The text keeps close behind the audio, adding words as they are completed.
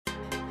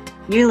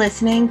You're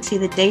listening to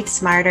the Date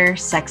Smarter,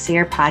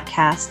 Sexier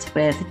podcast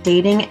with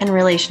dating and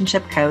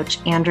relationship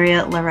coach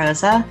Andrea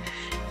LaRosa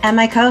and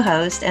my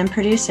co-host and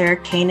producer,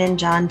 Kanan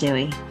John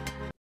Dewey.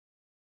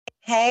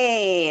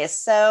 Hey,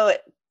 so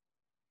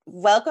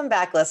welcome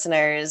back,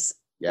 listeners.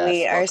 Yes,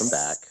 we are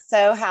back.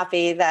 So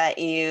happy that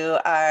you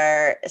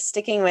are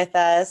sticking with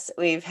us.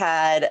 We've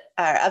had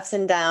our ups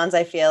and downs.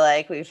 I feel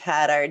like we've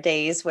had our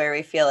days where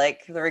we feel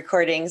like the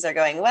recordings are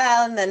going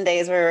well, and then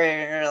days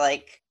where we're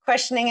like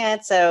questioning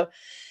it. So,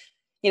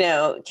 you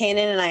know,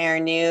 Kanan and I are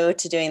new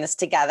to doing this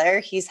together.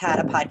 He's had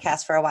a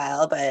podcast for a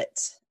while,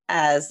 but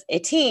as a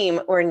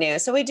team, we're new.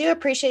 So we do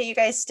appreciate you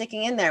guys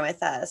sticking in there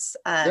with us.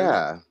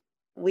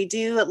 We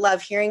do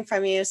love hearing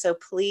from you. So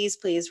please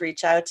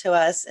reach out to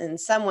us in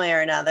some way or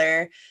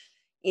another,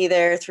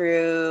 either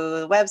through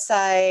the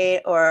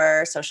website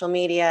or social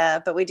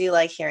media. But we do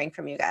like hearing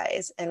from you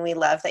guys. And we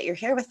love that you're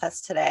here with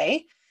us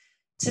today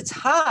to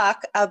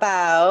talk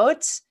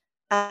about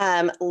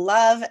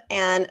love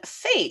and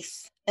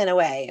faith in a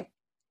way.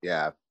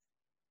 Yeah.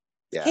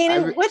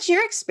 Kanan, what's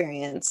your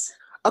experience?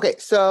 Okay,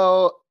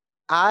 so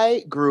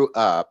I grew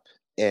up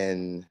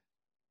in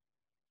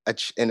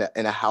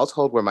a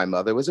household where my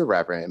mother was a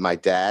reverend, and my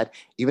dad,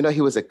 even though he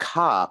was a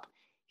cop,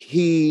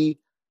 he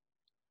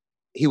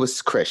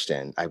was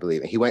Christian, I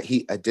believe.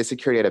 He did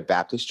security at a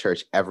Baptist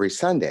church every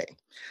Sunday.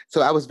 So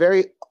I was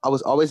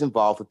always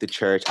involved with the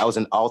church. I was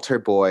an altar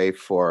boy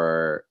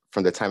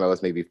from the time I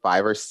was maybe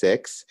 5 or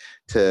 6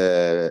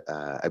 to,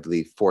 I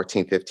believe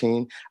 14,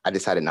 15. I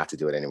decided not to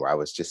do it anymore. I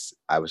was just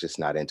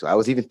not into it. I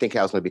was even thinking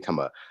I was going to become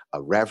a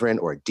reverend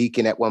or a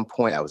deacon at one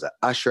point. I was an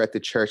usher at the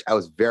church. I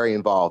was very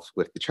involved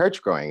with the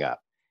church growing up.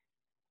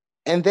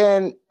 And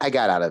then I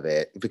got out of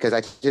it because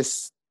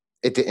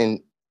it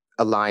didn't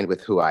align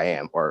with who I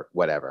am or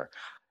whatever.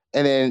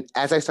 And then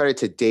as I started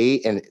to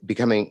date and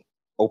becoming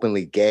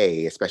openly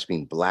gay, especially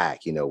being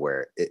Black, you know,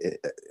 where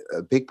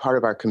a big part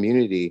of our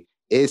community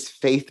is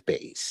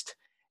faith-based.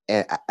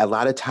 And a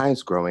lot of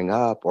times growing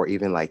up or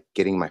even like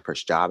getting my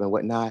first job and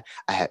whatnot,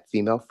 I had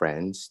female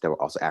friends that were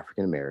also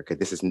African-American.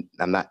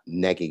 I'm not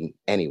negging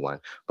anyone,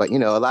 but, you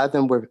know, a lot of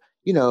them were,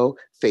 you know,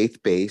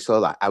 faith-based.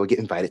 So I would get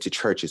invited to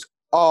churches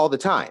all the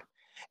time.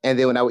 And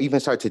then when I would even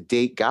start to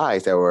date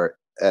guys that were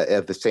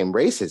of the same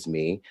race as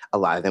me, a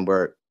lot of them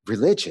were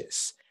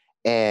religious.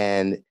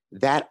 And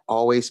that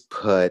always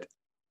put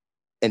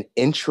an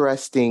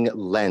interesting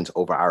lens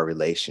over our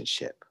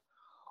relationship.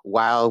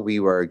 While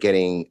we were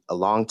getting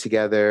along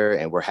together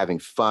and we're having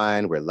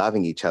fun, we're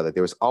loving each other,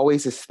 there was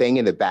always this thing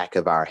in the back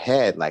of our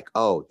head, like,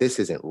 oh, this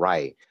isn't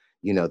right.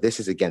 You know, this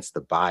is against the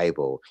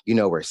Bible. You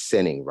know, we're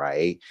sinning,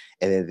 right?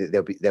 And then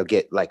they'll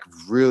get like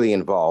really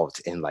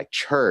involved in like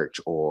church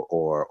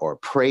or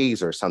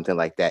praise or something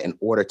like that in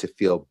order to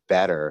feel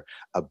better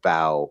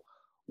about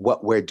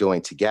what we're doing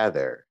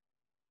together.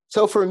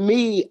 So for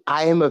me,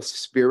 I am a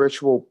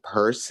spiritual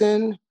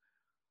person,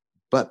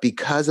 but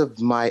because of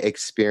my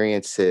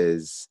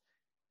experiences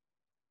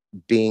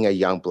being a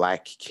young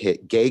Black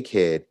kid, gay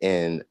kid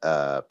in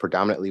a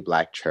predominantly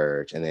Black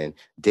church, and then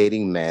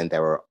dating men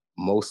that were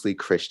mostly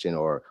Christian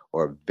or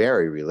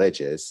very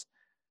religious,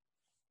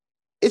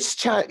 it's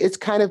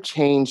kind of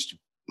changed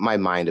my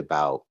mind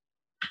about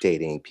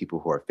dating people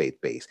who are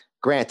faith-based.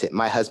 Granted,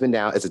 my husband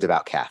now is a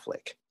devout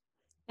Catholic,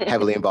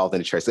 heavily involved in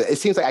the church. So it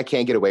seems like I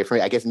can't get away from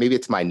it. I guess maybe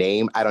it's my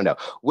name. I don't know.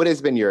 What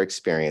has been your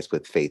experience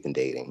with faith and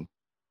dating?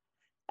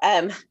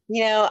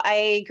 You know,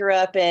 I grew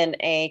up in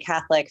a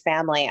Catholic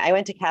family. I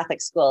went to Catholic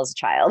school as a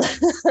child.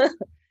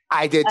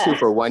 I did too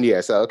for 1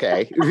 year, so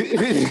okay.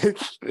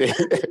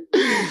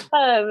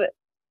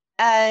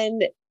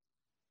 And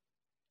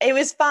it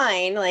was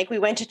fine. Like, we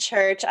went to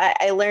church.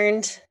 I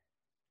learned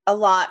a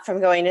lot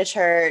from going to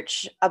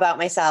church about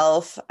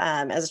myself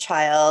as a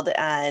child.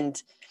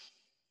 And,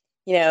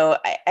 you know,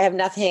 I have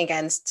nothing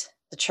against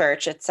the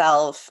church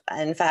itself.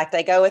 In fact,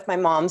 I go with my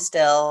mom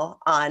still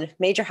on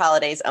major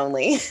holidays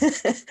only.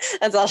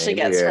 That's all she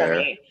gets from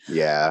me.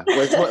 Yeah.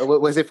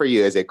 What was it for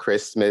you? Is it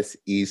Christmas,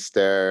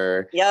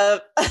 Easter?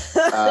 Yep.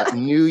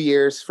 New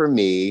Year's for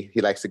me.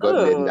 He likes to go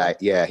to midnight.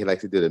 Yeah, he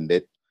likes to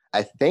do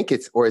I think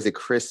is it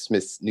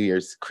Christmas, New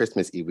Year's,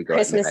 Christmas Eve? We go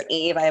Christmas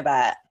Eve, I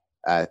bet.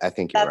 I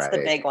think you're right. That's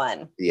the big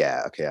one.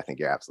 Yeah. Okay. I think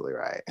you're absolutely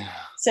right.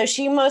 So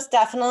she most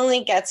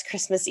definitely gets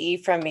Christmas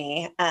Eve from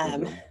me.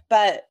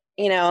 But,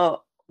 you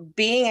know,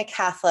 being a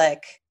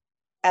Catholic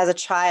as a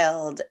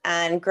child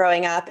and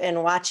growing up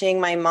and watching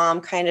my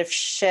mom kind of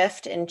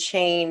shift and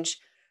change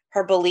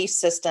her belief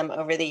system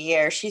over the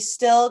years, she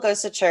still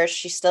goes to church.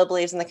 She still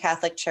believes in the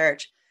Catholic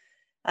Church.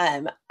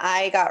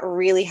 I got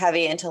really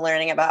heavy into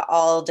learning about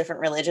all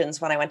different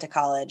religions when I went to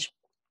college.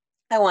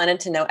 I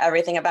wanted to know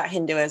everything about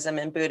Hinduism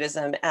and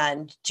Buddhism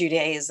and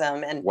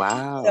Judaism. And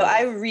wow. So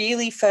I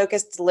really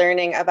focused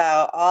learning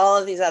about all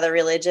of these other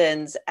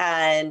religions.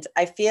 And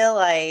I feel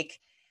like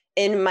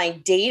in my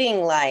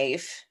dating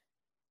life,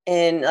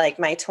 in like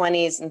my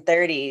 20s and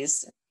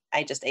 30s,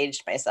 I just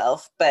aged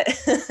myself, but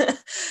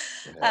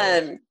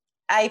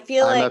I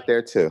feel I'm up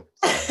there too.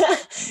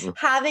 Mhm.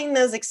 having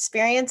those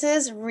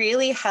experiences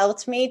really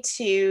helped me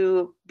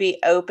to be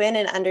open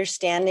and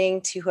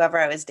understanding to whoever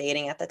I was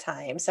dating at the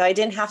time. So I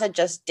didn't have to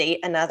just date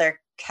another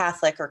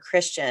Catholic or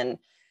Christian.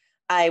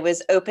 I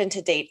was open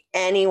to date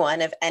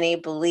anyone of any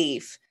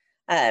belief.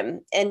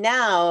 And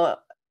now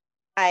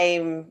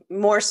I'm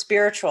more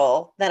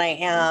spiritual than I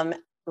am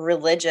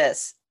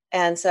religious.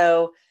 And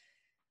so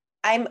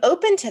I'm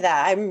open to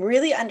that. I'm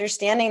really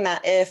understanding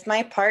that if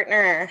my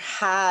partner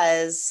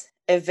has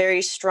a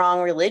very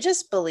strong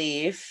religious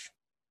belief,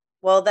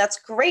 well, that's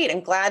great.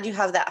 I'm glad you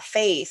have that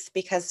faith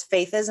because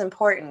faith is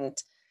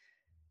important.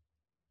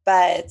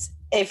 But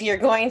if you're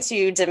going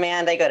to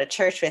demand I go to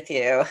church with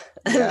you,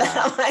 Yeah.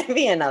 that might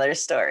be another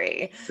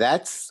story.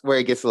 That's where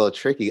it gets a little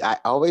tricky. I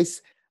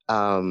always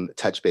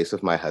touch base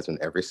with my husband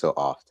every so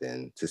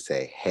often to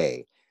say,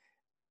 hey,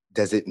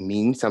 does it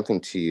mean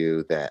something to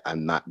you that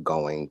I'm not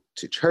going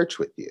to church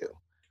with you?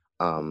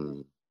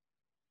 Um,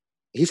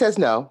 he says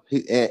no.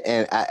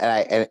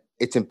 And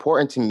it's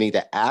important to me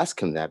to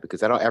ask him that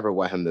because I don't ever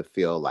want him to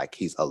feel like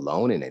he's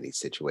alone in any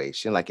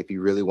situation. Like if he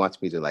really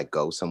wants me to like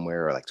go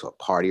somewhere or like to a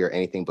party or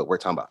anything, but we're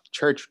talking about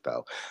church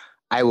though,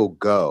 I will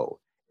go.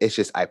 It's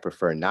just I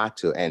prefer not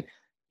to. And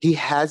he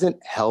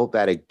hasn't held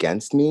that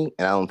against me,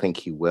 and I don't think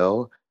he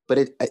will. But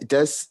it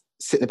does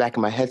sit in the back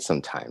of my head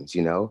sometimes,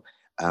 you know.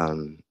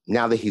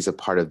 Now that he's a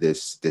part of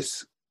this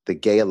the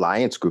Gay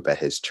Alliance group at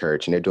his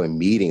church, and they're doing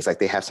meetings, like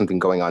they have something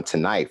going on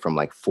tonight from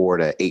like 4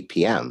 to 8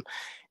 p.m.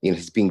 You know,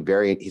 he's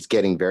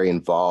getting very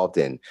involved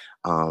in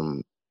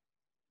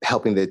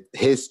helping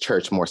his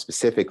church more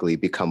specifically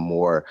become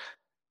more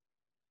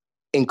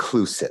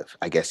inclusive,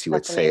 I guess you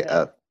would That's say.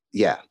 amazing.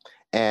 Yeah,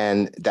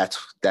 and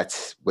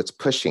that's what's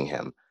pushing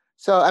him.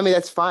 So I mean,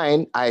 that's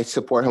fine. I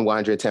support him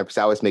 110%.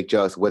 I always make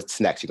jokes.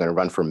 What's next? You're going to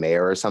run for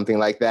mayor or something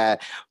like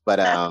that? But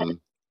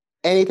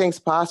anything's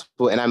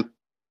possible. And I'm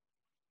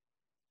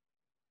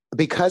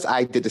because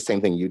I did the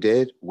same thing you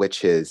did,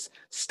 which is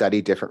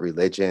study different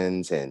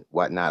religions and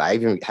whatnot. I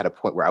even had a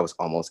point where I was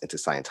almost into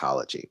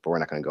Scientology, but we're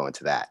not going to go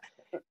into that.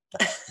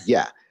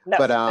 Yeah, No.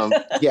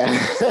 but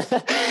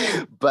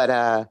yeah,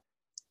 but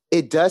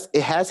it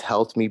has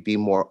helped me be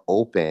more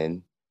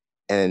open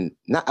and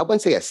not, I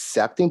wouldn't say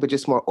accepting, but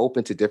just more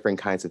open to different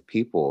kinds of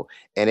people.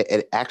 And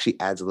it actually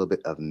adds a little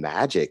bit of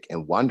magic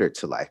and wonder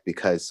to life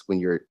because when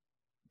you're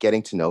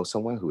getting to know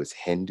someone who is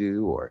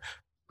Hindu or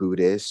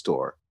Buddhist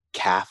or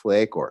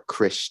Catholic or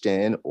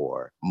Christian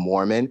or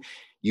Mormon,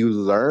 you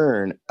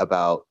learn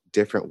about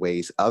different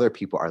ways other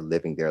people are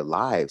living their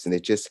lives. And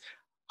it just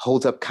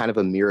holds up kind of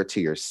a mirror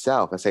to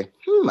yourself and say,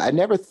 I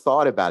never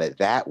thought about it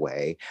that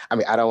way. I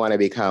mean, I don't want to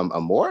become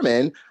a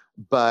Mormon,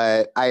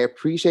 but I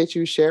appreciate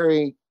you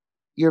sharing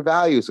your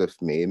values with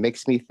me. It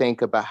makes me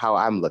think about how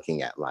I'm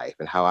looking at life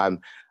and how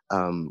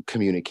I'm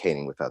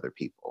communicating with other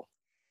people.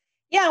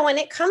 Yeah, when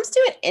it comes to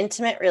an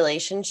intimate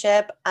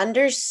relationship,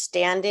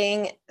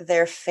 understanding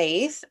their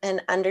faith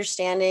and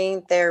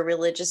understanding their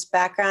religious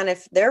background,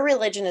 if their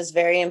religion is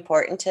very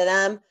important to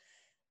them,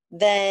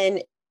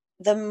 then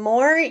the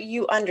more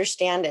you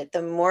understand it,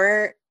 the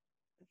more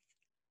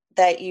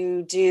that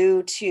you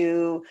do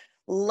to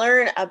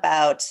learn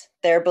about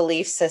their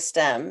belief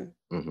system,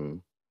 Mm-hmm.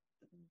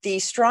 the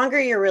stronger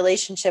your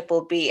relationship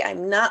will be.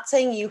 I'm not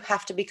saying you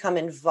have to become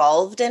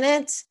involved in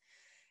it.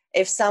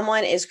 If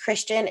someone is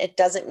Christian, it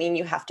doesn't mean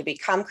you have to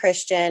become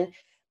Christian,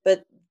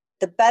 but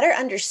the better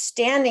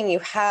understanding you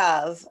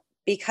have,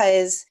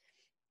 because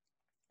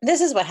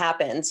this is what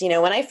happens. You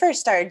know, when I first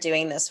started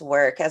doing this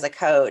work as a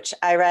coach,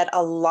 I read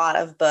a lot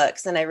of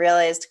books and I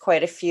realized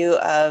quite a few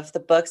of the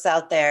books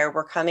out there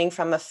were coming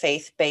from a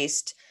faith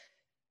based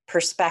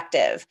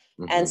perspective.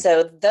 And Mm-hmm.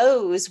 so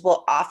those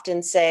will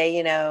often say,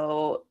 you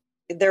know,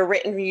 they're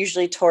written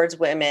usually towards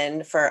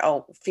women for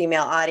a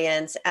female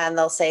audience. And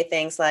they'll say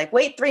things like,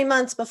 wait 3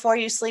 months before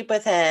you sleep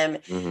with him.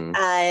 Mm-hmm.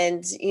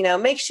 And, you know,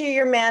 make sure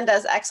your man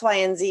does X, Y,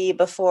 and Z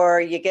before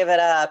you give it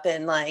up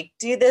and like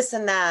do this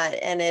and that.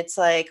 And it's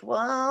like,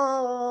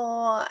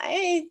 well,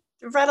 I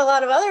read a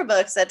lot of other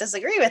books that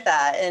disagree with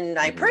that. And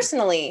I Mm-hmm.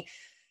 personally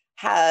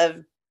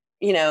have,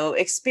 you know,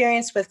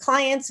 experience with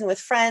clients and with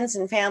friends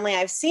and family.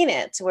 I've seen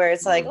it where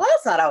it's like, Mm-hmm. well,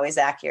 it's not always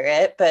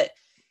accurate, but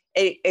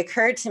it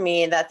occurred to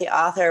me that the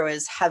author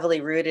was heavily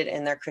rooted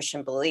in their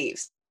Christian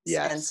beliefs. And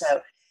Yes.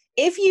 so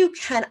if you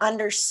can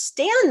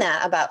understand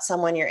that about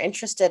someone you're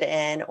interested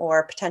in or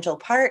a potential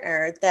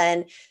partner,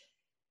 then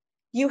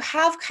you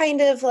have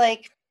kind of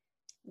like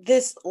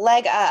this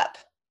leg up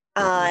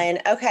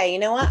Mm-hmm. on, okay, you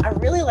know what? I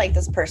really like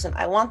this person.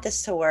 I want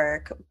this to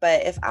work.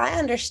 But if I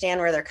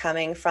understand where they're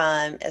coming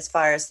from as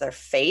far as their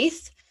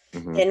faith,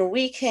 Mm-hmm. then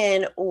we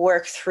can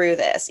work through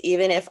this,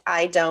 even if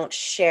I don't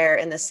share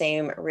in the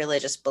same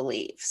religious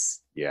beliefs.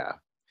 Yeah.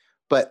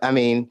 But I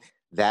mean,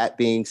 that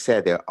being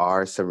said, there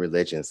are some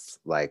religions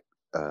like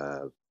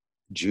uh,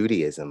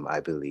 Judaism,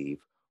 I believe,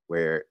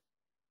 where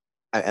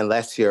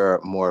unless you're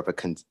more of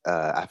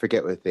I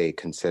forget what they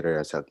consider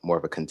as more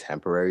of a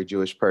contemporary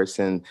Jewish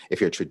person.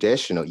 If you're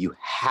traditional, you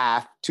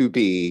have to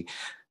be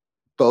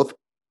both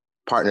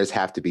partners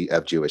have to be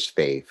of Jewish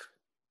faith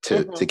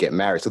to get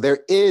married. So there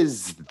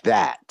is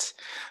that.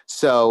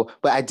 So,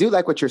 but I do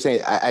like what you're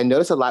saying. I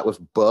notice a lot with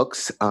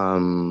books,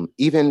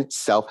 even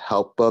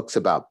self-help books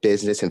about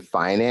business and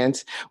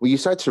finance. When you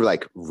start to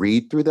like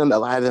read through them, a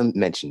lot of them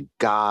mention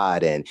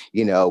God and,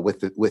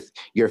 with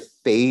your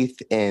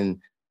faith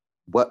in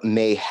what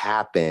may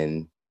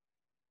happen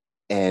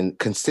and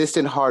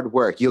consistent hard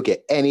work, you'll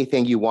get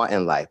anything you want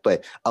in life.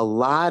 But a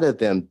lot of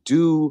them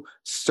do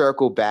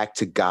circle back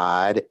to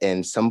God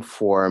in some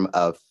form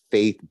of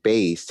faith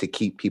base to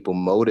keep people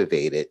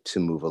motivated to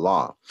move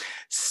along.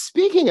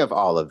 Speaking of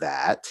all of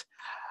that,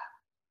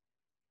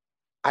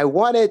 I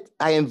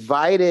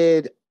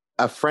invited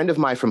a friend of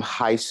mine from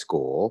high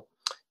school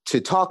to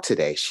talk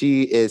today.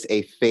 She is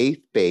a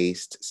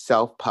faith-based,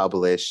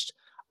 self-published,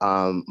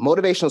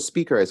 motivational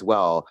speaker as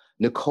well,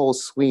 Nicole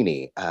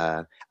Sweeney.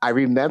 I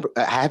remember,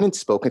 I haven't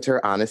spoken to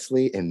her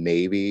honestly in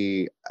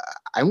maybe,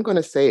 I'm going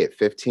to say it,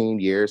 15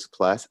 years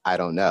plus, I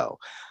don't know.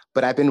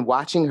 But I've been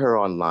watching her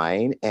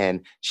online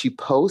and she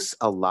posts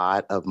a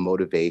lot of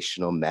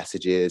motivational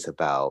messages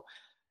about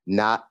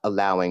not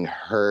allowing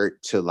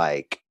hurt to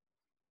like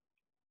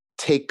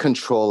take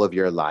control of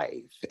your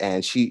life.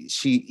 And she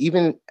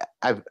even,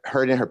 I've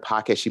heard in her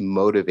podcast, she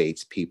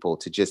motivates people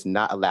to just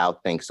not allow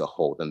things to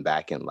hold them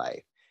back in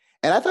life.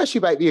 And I thought she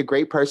might be a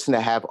great person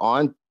to have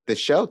on the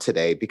show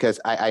today because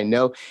I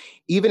know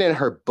even in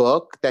her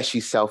book that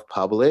she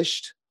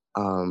self-published,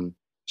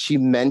 she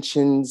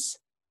mentions,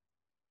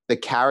 the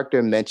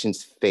character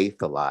mentions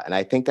faith a lot. And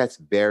I think that's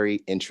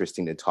very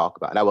interesting to talk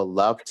about. And I would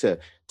love to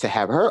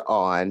have her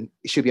on.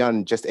 She'll be on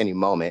in just any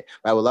moment.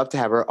 But I would love to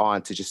have her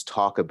on to just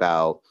talk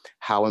about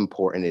how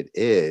important it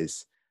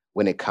is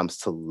when it comes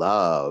to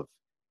love,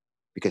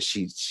 because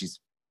she's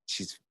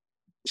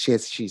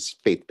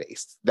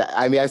faith-based.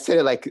 I mean, I've said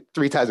it like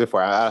 3 times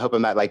before. I hope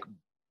I'm not like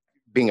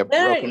being a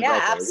broken record.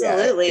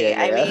 Absolutely.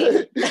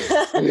 Yeah.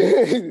 I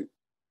mean,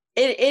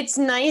 it's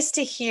nice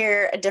to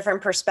hear a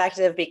different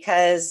perspective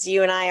because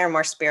you and I are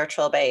more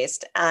spiritual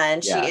based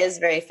and she is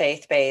very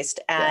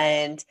faith-based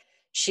and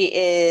she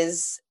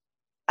is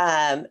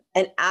an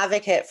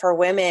advocate for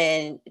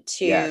women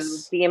to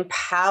be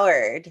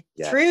empowered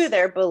through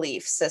their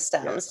belief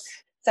systems.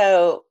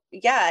 So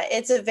yeah,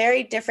 it's a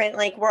very different,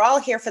 like we're all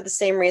here for the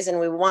same reason.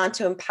 We want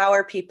to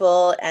empower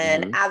people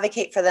and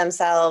advocate for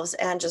themselves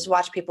and just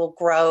watch people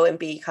grow and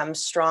become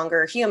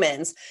stronger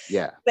humans.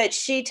 Yeah. But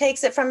she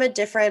takes it from a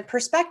different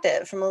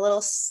perspective, from a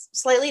little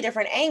slightly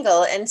different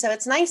angle. And so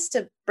it's nice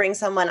to bring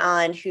someone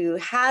on who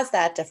has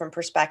that different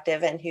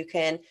perspective and who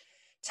can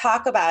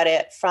talk about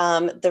it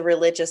from the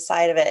religious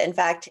side of it. In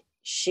fact,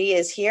 she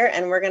is here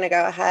and we're going to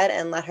go ahead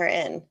and let her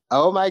in.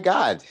 Oh my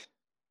God.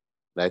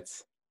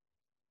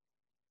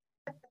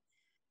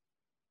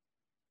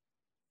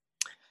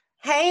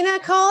 Hey,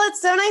 Nicole, it's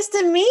so nice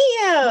to meet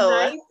you.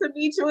 Nice to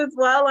meet you as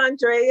well,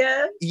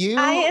 Andrea. You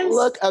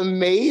look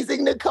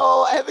amazing,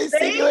 Nicole. I haven't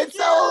seen you in so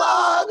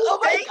long. Oh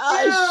my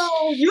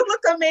gosh. You look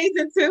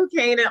amazing too,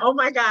 Kanan. Oh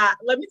my God.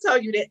 Let me tell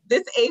you that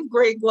this 8th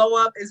grade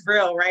glow up is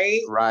real,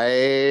 right?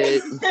 Right.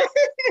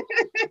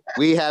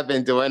 We have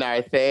been doing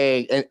our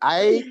thing. And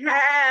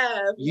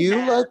you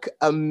look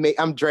amazing.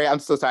 I'm Dre. I'm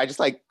so sorry. I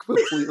just like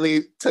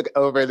completely took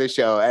over the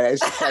show. And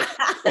it's just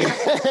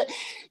like,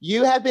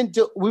 you have been,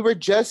 we were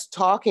just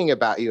talking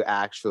about you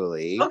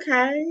actually.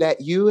 Okay. That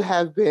you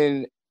have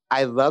been,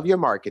 I love your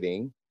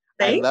marketing.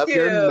 I love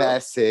your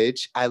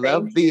message. I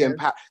love the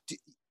empower.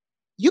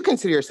 You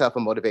consider yourself a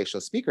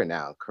motivational speaker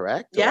now,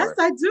 correct? Yes,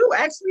 I do.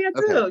 Actually, I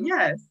do.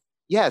 Yes.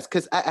 Yes,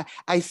 because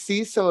I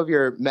see some of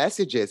your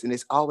messages and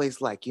it's always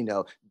like,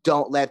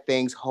 don't let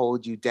things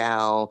hold you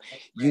down,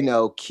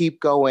 keep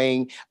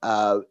going,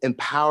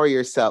 empower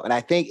yourself. And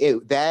I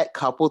think that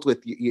coupled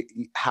with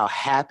how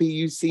happy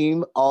you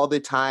seem all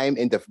the time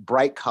and the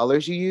bright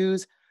colors you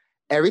use,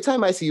 every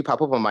time I see you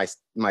pop up on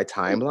my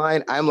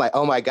timeline, I'm like,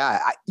 oh my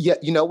God,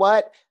 you know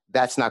what?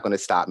 That's not going to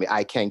stop me.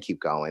 I can keep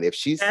going. If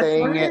she's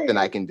saying it, then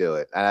I can do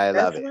it. And I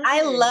love it.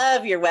 I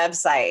love your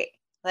website.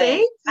 Like,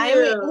 thank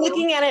you. I'm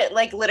looking at it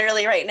like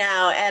literally right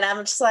now, and I'm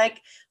just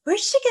like,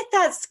 where'd she get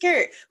that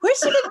skirt? Where'd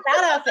she get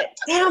that outfit?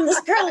 Damn, this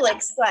girl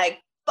looks like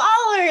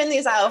baller in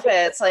these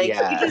outfits. Like,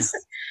 you just,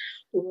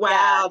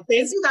 wow.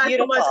 Thank you guys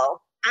so much.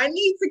 I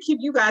need to keep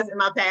you guys in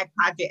my back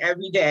pocket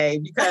every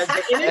day because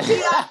the energy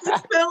I'm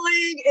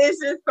feeling is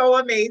just so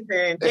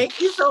amazing.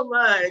 Thank you so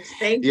much.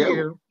 Thank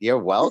you. You're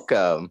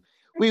welcome.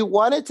 We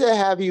wanted to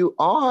have you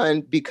on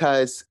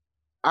because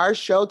our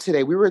show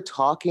today, we were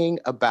talking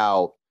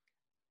about,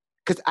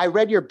 because I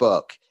read your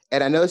book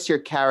and I noticed your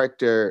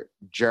character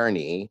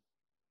journey.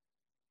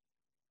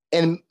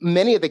 And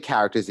many of the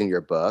characters in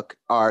your book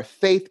are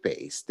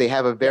faith-based. They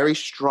have a very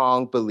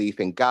strong belief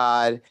in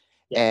God.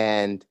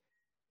 And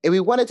we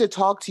wanted to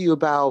talk to you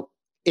about,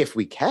 if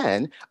we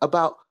can,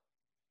 about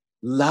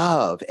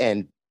love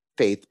and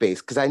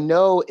faith-based. Because I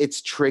know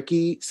it's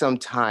tricky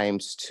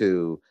sometimes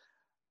to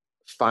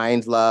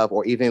find love,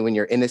 or even when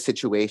you're in a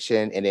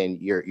situation and then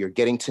you're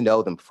getting to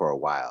know them for a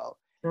while.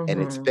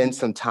 And it's been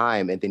some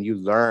time, and then you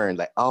learn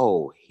like,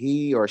 oh,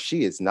 he or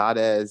she is not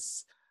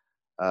as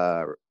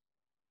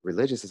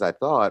religious as I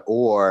thought,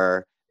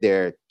 or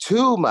they're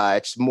too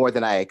much, more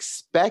than I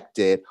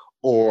expected,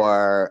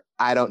 or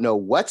I don't know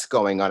what's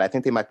going on. I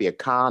think they might be a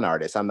con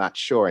artist. I'm not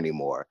sure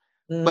anymore.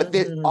 But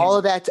all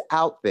of that's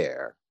out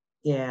there.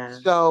 Yeah.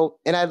 So,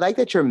 and I like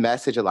that your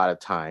message a lot of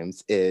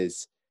times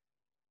is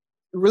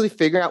really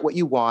figuring out what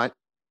you want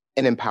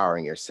and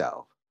empowering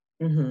yourself.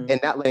 And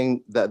not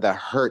letting the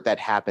hurt that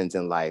happens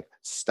in life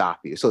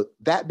stop you. So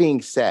that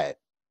being said,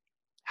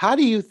 how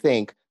do you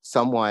think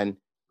someone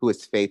who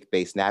is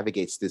faith-based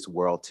navigates this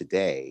world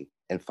today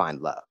and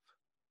find love?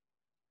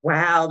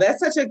 Wow, that's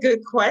such a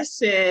good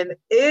question.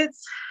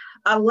 It's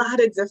a lot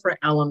of different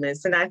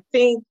elements. And I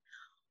think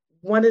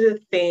one of the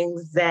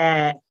things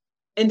that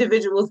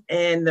individuals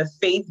in the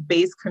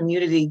faith-based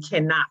community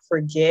cannot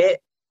forget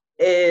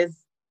is,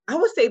 I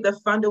would say, the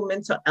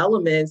fundamental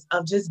elements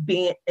of just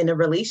being in a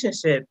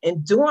relationship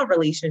and doing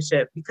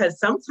relationship, because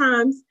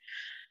sometimes,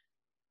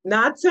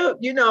 not to,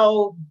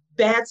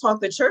 bad talk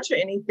the church or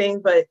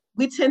anything, but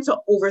we tend to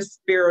over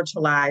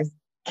spiritualize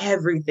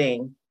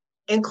everything,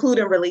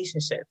 including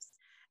relationships.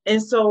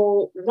 And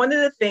so one of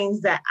the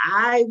things that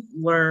I've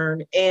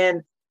learned,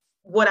 and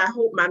what I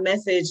hope my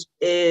message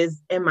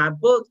is in my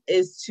book,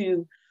 is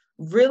to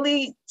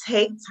really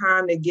take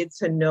time to get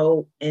to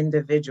know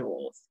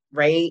individuals,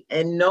 right?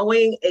 And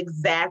knowing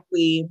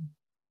exactly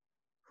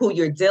who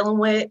you're dealing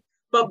with.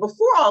 But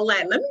before all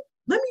that, let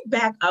me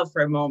back up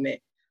for a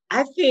moment.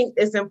 I think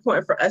it's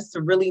important for us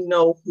to really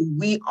know who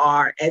we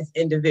are as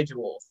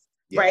individuals,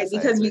 right?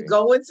 Because we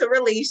go into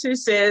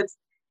relationships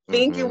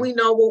thinking we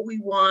know what we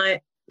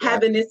want,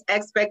 having this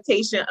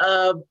expectation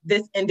of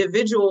this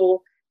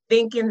individual,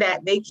 thinking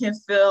that they can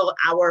fill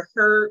our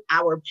hurt,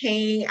 our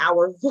pain,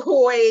 our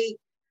void,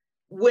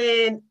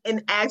 when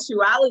in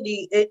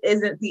actuality, it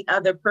isn't the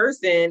other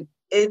person.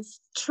 It's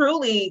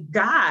truly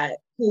God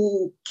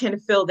who can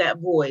fill that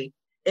void.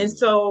 And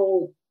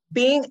so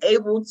being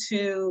able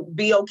to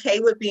be okay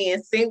with being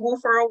single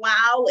for a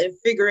while and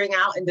figuring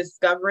out and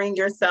discovering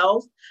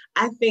yourself,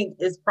 I think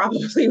is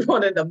probably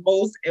one of the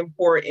most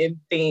important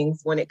things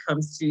when it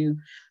comes to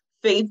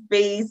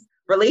faith-based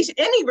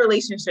any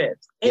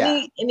relationships,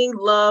 any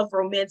love,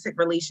 romantic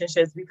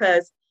relationships,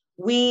 because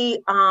we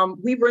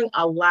bring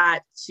a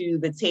lot to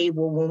the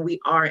table when we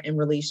are in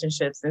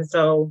relationships. And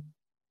so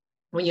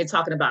when you're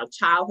talking about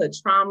childhood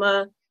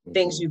trauma,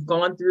 things you've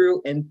gone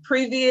through in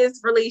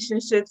previous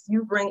relationships,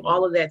 you bring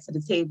all of that to the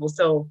table.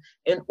 So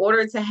in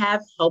order to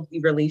have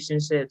healthy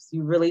relationships,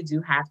 you really do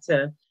have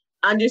to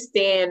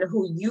understand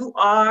who you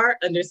are,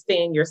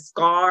 understand your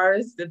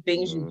scars, the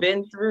things you've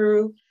been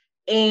through,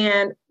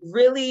 and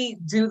really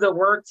do the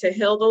work to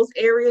heal those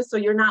areas, so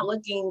you're not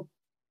looking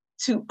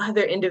to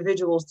other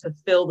individuals to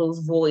fill those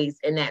voids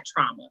in that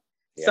trauma.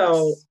 Yes.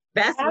 So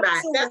that's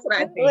what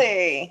I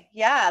think.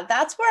 Yeah,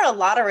 that's where a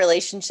lot of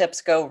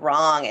relationships go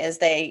wrong, is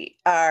they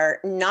are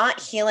not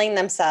healing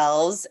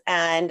themselves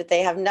and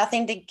they have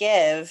nothing to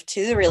give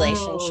to the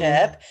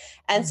relationship.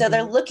 And so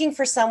they're looking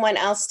for someone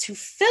else to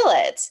fill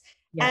it.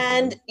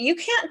 And you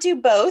can't do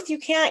both. You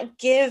can't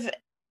give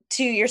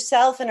to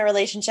yourself in a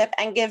relationship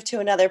and give to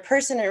another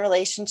person in a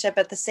relationship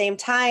at the same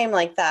time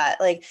like that.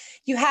 Like,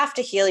 you have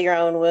to heal your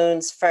own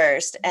wounds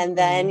first, and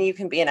then you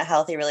can be in a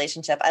healthy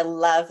relationship. I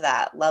love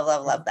that.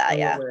 Love that.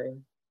 Yeah.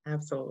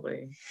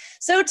 Absolutely.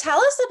 So tell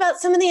us about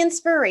some of the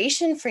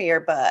inspiration for your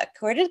book.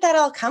 Where did that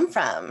all come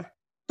from?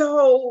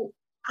 So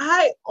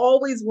I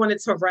always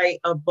wanted to write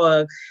a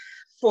book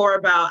for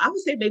about, I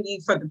would say maybe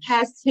for the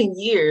past 10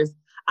 years.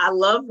 I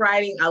love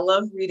writing. I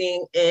love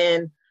reading,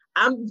 and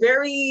I'm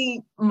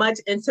very much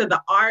into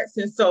the arts.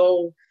 And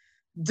so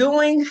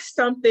doing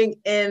something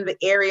in the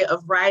area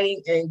of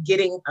writing and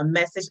getting a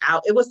message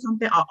out, it was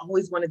something I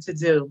always wanted to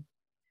do.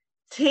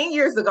 10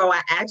 years ago,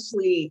 I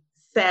actually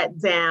sat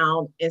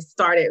down and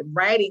started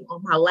writing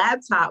on my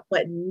laptop,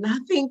 but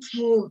nothing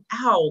came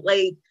out.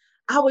 Like,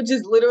 I would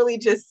just literally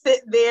just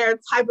sit there,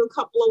 type a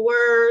couple of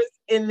words,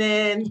 and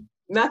then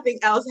nothing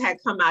else had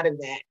come out of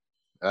that.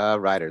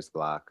 Writer's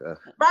block.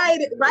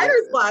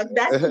 Writer's block.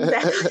 That's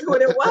exactly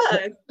what it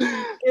was.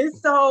 And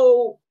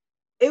so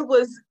it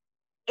was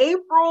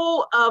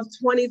April of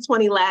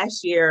 2020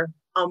 last year,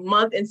 a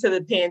month into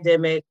the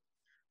pandemic.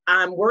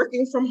 I'm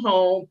working from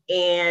home,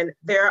 and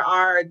there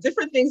are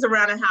different things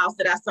around the house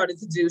that I started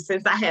to do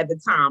since I had the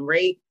time,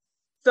 right?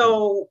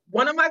 So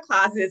one of my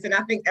closets, and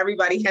I think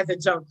everybody has a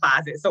junk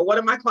closet. So one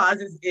of my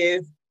closets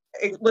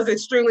was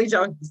extremely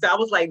junky. So I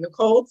was like,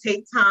 Nicole,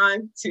 take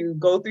time to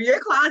go through your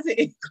closet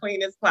and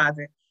clean this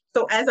closet.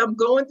 So as I'm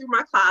going through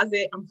my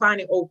closet, I'm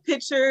finding old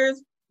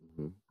pictures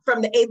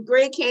from the 8th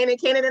grade.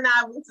 Cannon and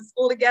I went to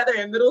school together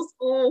in middle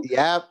school.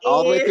 Yeah,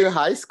 all the way through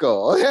high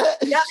school. In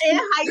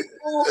high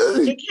school.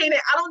 And Cannon,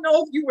 I don't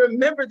know if you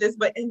remember this,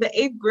 but in the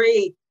 8th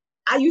grade,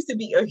 I used to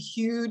be a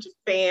huge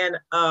fan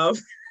of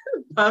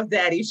Puff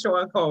Daddy,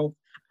 Sean Combs.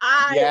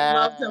 I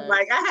loved him.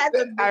 Like, I had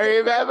to. I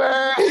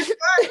remember.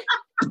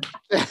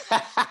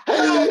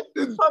 So,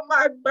 for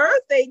my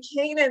birthday,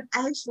 Kanan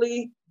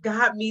actually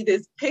got me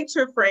this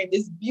picture frame,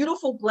 this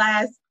beautiful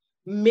glass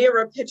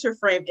mirror picture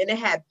frame, and it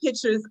had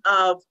pictures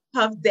of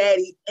Puff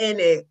Daddy in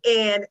it.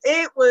 And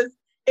it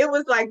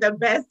was like the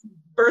best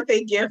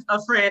birthday gift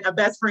a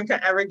best friend could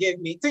ever give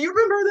me. Do you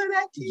remember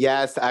that?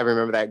 Yes, I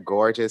remember that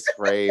gorgeous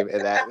frame.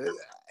 And that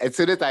as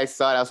soon as I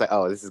saw it, I was like,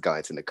 oh, this is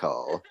going to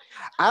Nicole.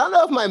 I don't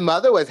know if my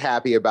mother was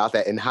happy about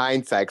that in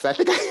hindsight, because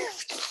I think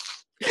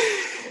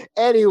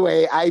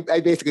anyway, I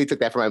basically took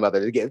that from my mother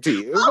to give to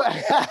you.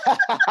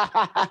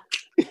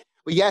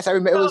 But yes, I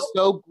remember it was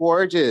so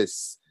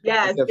gorgeous.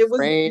 Yes, it was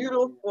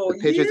beautiful. The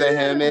pictures of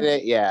him in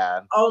it,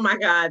 yeah. Oh my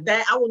God,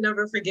 I will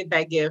never forget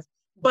that gift.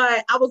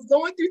 But I was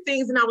going through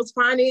things and I was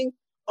finding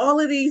all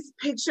of these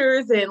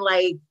pictures and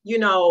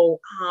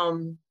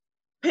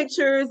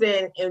pictures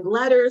and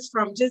letters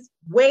from just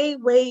way,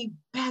 way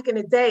back in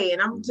the day.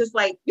 And I'm just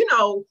like,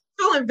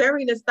 feeling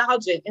very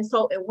nostalgic. And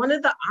so in one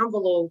of the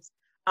envelopes,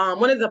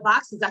 one of the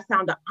boxes, I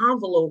found an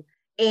envelope.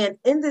 And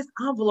in this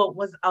envelope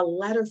was a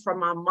letter from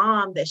my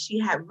mom that she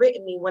had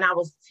written me when I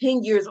was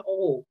 10 years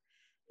old.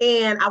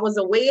 And I was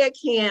away at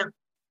camp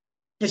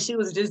and she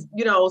was just,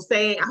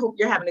 saying, I hope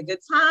you're having a good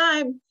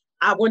time.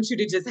 I want you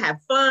to just have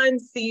fun.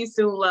 See you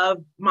soon, love,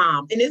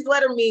 Mom. And this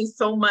letter means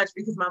so much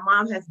because my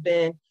mom has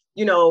been,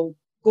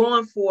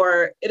 going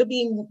for, it'll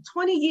be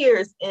 20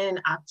 years in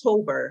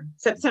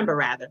September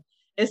rather.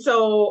 And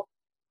so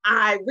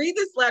I read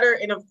this letter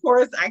and of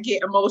course I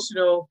get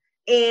emotional,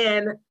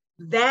 and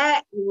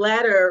that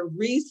letter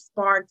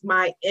re-sparked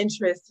my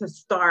interest to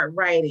start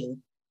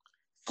writing.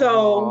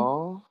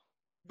 So,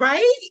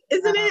 right?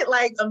 Isn't it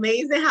like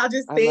amazing how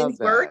just things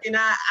work? And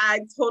I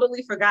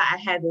totally forgot I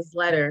had this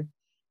letter.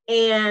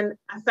 And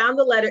I found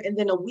the letter. And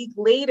then a week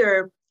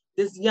later,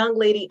 this young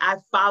lady I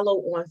follow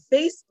on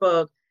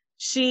Facebook,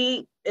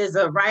 she is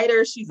a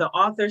writer. She's an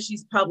author.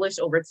 She's published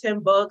over 10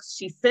 books.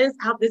 She sends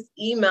out this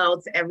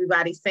email to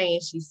everybody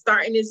saying she's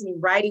starting this new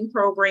writing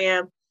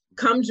program.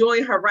 Come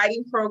join her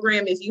writing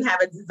program if you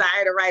have a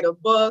desire to write a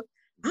book.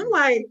 I'm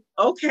like,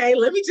 okay,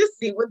 let me just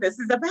see what this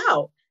is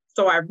about.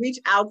 So I reach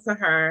out to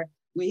her.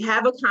 We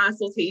have a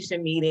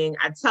consultation meeting.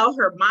 I tell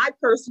her my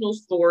personal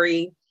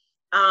story.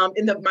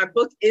 My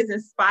book is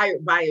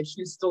inspired by a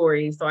true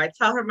story. So I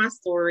tell her my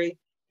story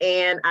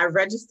and I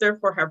register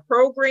for her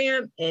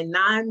program. And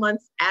 9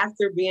 months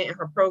after being in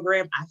her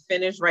program, I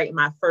finished writing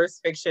my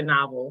first fiction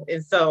novel.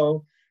 And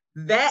so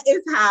that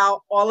is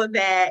how all of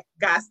that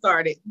got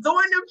started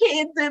during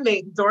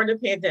the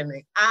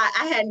pandemic.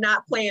 I had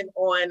not planned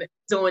on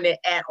doing it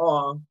at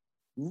all.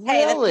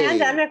 Really? Hey, the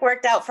pandemic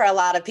worked out for a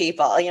lot of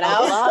people, A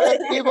lot of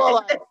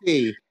people I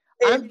see.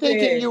 I'm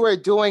thinking you were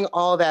doing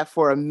all that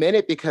for a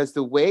minute because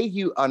the way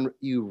you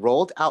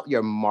rolled out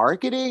your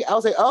marketing, I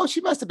was like, oh, she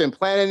must have been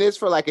planning this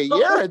for like a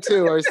year or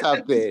two or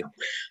something.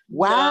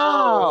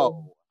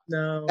 Wow.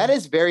 No. That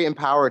is very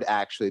empowered,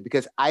 actually,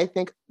 because I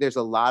think there's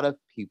a lot of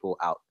people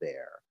out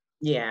there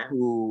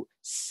who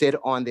sit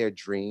on their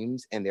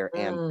dreams and their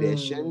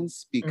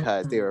ambitions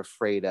because they're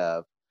afraid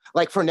of,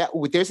 like for now,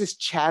 there's this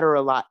chatter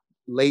a lot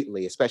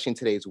lately, especially in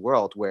today's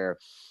world, where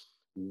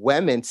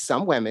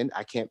some women,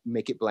 I can't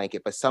make it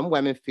blanket, but some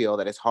women feel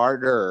that it's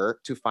harder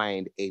to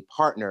find a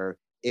partner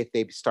if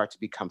they start to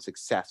become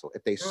successful,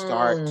 if they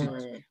start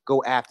to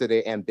go after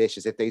their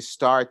ambitions, if they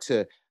start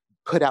to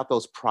put out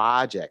those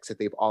projects that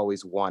they've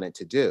always wanted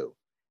to do.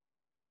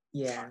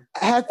 Yeah.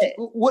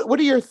 What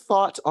are your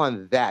thoughts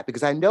on that?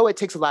 Because I know it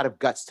takes a lot of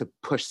guts to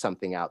push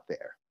something out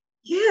there.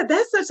 Yeah,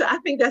 I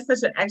think that's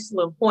such an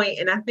excellent point.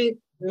 And I think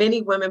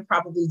many women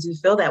probably do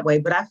feel that way,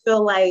 but I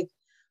feel like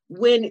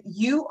when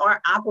you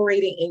are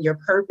operating in your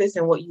purpose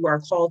and what you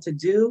are called to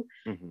do,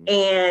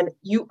 and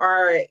you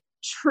are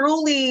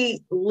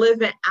truly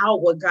living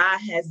out what God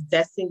has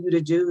destined you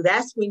to do,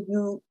 that's when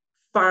you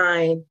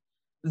find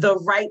the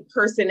right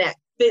person that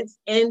fits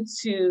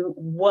into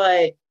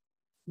what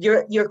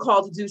you're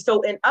called to do.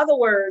 So in other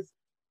words,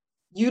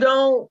 you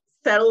don't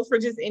settle for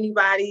just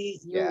anybody.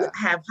 You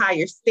have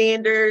higher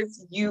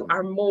standards. You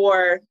are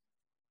more,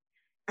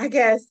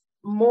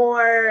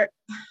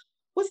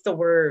 what's the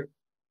word?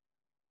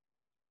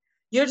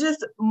 You're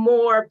just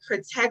more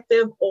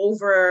protective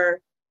over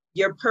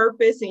your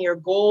purpose and your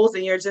goals.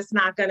 And you're just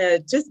not going to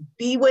just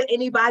be with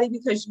anybody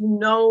because you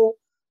know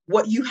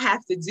what you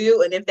have to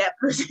do. And if that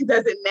person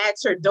doesn't match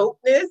your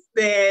dopeness,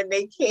 then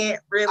they can't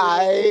really,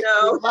 I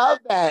love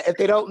that. If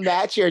they don't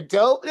match your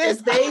dopeness,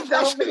 if they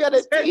don't get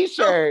a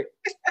t-shirt.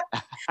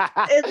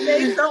 If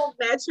they don't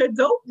match your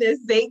dopeness,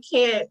 they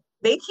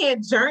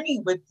can't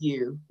journey with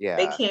you. Yeah.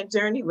 They can't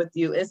journey with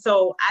you. And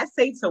so I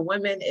say to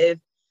women, if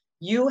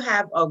you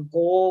have a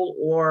goal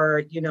or,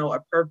 a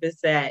purpose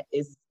that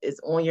is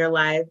on your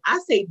life, I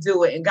say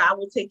do it and God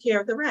will take care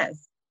of the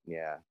rest.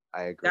 Yeah.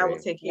 I agree. That will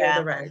take care of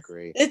the rest. I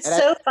agree. It's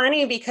so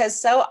funny because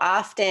so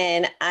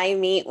often I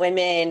meet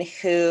women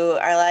who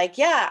are like,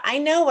 yeah, I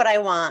know what I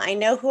want. I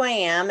know who I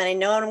am and I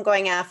know what I'm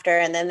going after.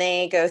 And then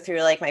they go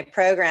through like my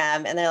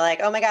program and they're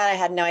like, oh my God, I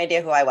had no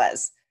idea who I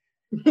was.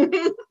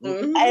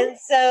 And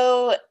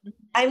so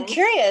I'm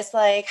curious,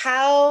 like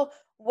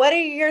what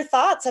are your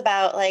thoughts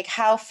about like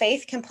how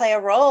faith can play a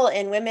role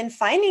in women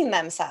finding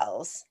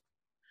themselves?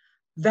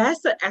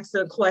 That's an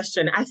excellent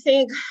question. I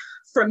think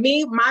for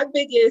me, my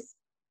biggest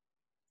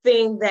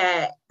thing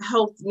that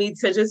helped me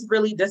to just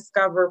really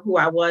discover who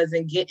I was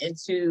and get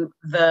into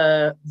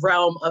the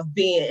realm of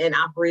being and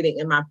operating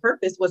in my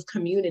purpose was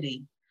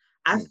community.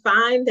 I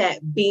find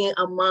that being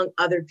among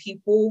other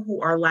people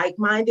who are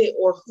like-minded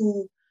or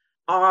who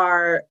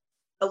are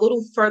a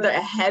little further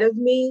ahead of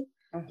me,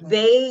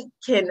 they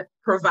can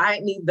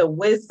provide me the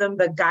wisdom,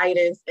 the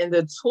guidance, and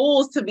the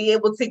tools to be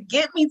able to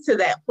get me to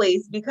that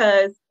place,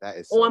 because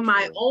on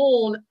my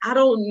own, I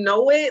don't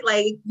know it.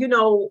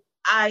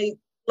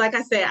 Like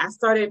I said, I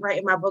started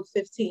writing my book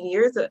 15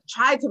 years,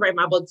 tried to write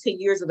my book 10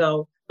 years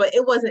ago, but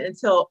it wasn't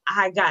until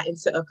I got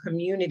into a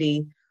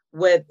community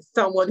with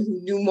someone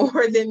who knew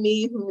more than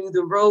me, who knew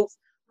the ropes,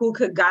 who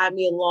could guide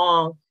me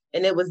along.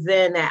 And it was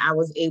then that I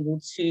was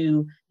able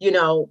to,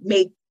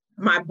 make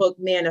my book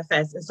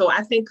manifest. And so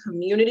I think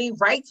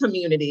right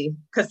community,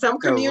 because some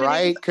communities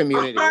right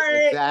community,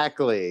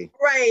 exactly.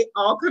 Right.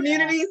 All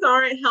communities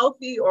aren't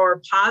healthy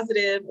or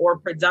positive or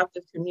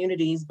productive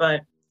communities,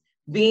 but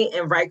being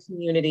in right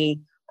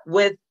community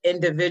with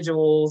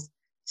individuals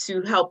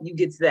to help you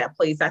get to that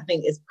place, I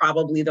think is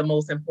probably the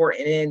most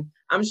important. And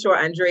I'm sure,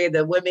 Andrea,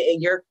 the women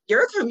in your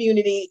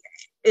community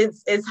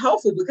is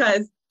helpful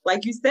because,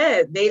 like you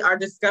said, they are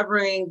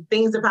discovering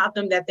things about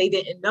them that they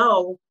didn't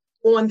know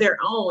on their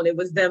own. It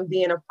was them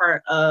being a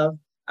part of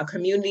a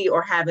community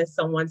or having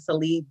someone to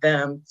lead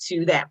them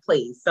to that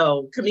place.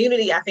 So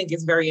community, I think,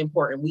 is very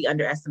important. We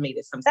underestimate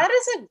it sometimes. That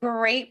is a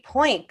great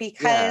point,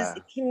 because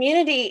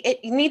community, it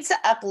needs to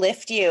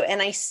uplift you.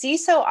 And I see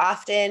so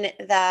often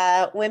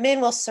that women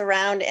will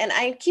surround, and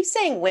I keep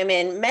saying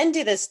women, men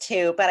do this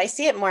too, but I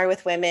see it more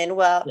with women.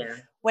 Well,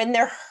 when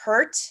they're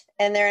hurt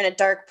and they're in a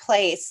dark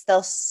place,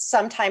 they'll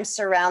sometimes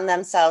surround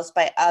themselves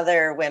by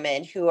other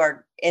women who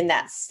are in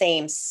that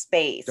same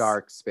space.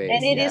 Dark space.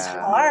 And it is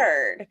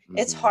hard. Mm-hmm.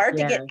 It's hard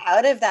to get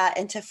out of that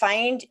and to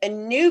find a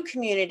new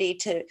community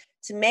to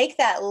make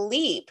that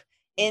leap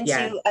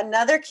into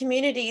another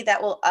community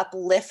that will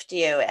uplift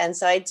you. And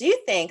so I do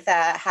think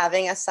that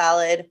having a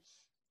solid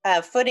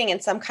footing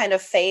in some kind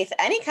of faith,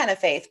 any kind of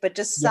faith, but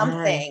just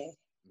something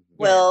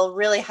will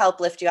really help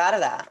lift you out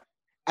of that.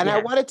 And I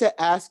wanted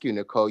to ask you,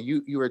 Nicole,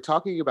 you were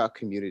talking about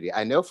community.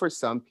 I know for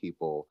some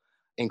people,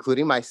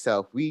 including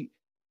myself, we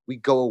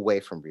go away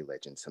from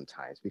religion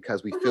sometimes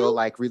because we feel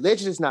like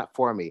religion is not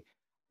for me.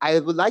 I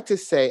would like to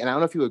say, and I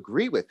don't know if you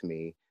agree with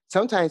me,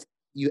 sometimes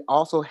you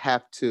also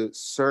have to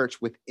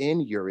search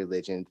within your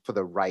religion for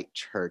the right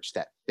church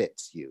that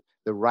fits you,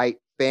 the right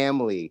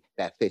family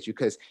that fits you.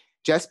 Because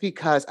just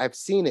because I've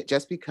seen it,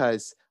 just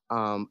because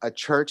a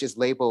church is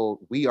labeled,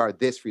 we are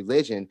this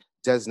religion,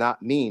 does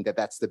not mean that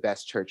that's the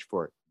best church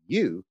for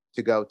you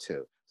to go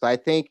to. So I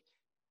think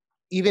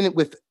even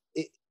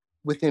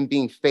within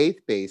being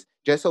faith-based,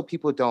 just so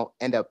people don't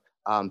end up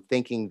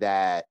thinking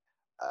that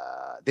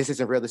this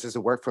isn't real, this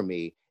doesn't work for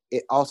me,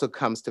 it also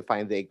comes to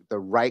find the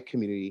right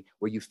community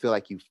where you feel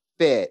like you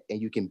fit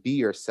and you can be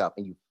yourself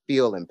and you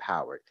feel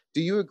empowered.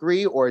 Do you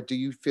agree, or do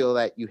you feel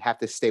that you have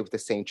to stay with the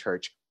same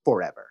church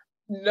forever?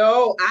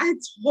 No, I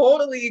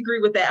totally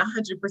agree with that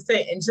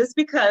 100%. And just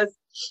because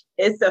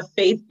it's a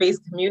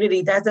faith-based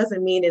community, that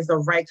doesn't mean it's the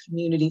right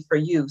community for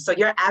you. So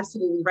you're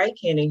absolutely right,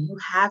 Cannon. You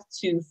have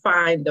to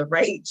find the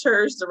right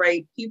church, the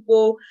right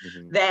people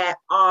that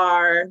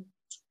are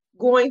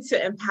going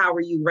to empower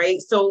you, right?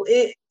 So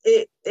it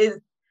is,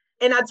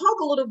 and I talk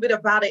a little bit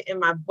about it in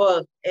my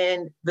book.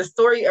 And the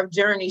story of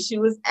Journey, she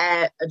was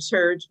at a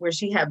church where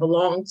she had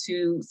belonged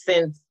to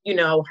since,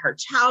 her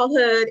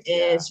childhood,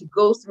 and she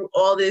goes through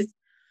all this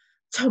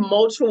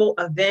tumultuous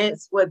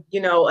events with,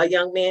 a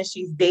young man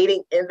she's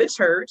dating in the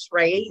church,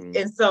 right?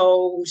 And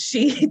so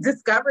she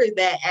discovered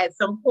that at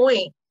some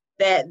point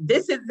that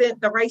this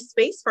isn't the right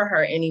space for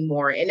her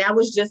anymore. And that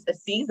was just a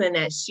season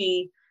that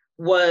she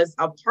was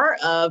a part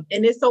of.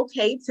 And it's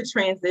okay to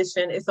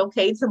transition. It's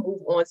okay to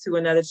move on to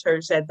another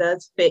church that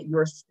does fit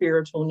your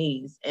spiritual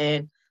needs.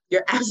 And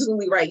you're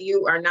absolutely right.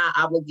 You are not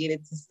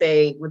obligated to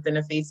stay within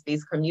a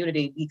faith-based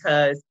community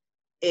because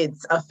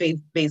it's a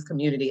faith-based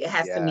community. It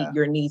has to meet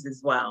your needs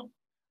as well.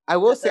 I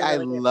will say I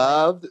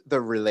loved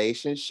the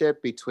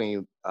relationship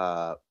between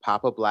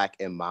Papa Black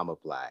and Mama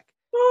Black.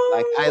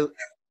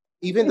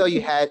 Even though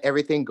you had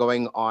everything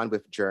going on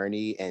with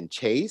Journey and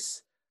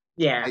Chase,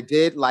 I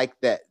did like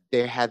that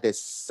they had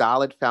this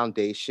solid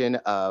foundation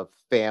of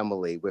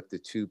family with the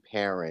two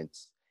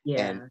parents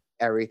and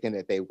everything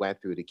that they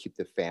went through to keep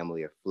the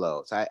family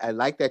afloat. So I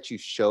like that you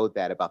showed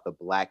that about the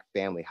Black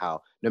family,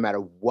 how no matter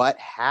what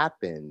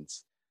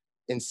happens,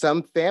 in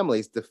some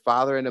families, the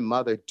father and the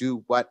mother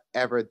do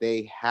whatever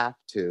they have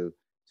to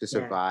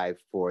survive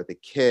for the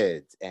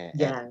kids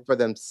and for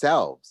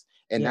themselves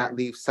and not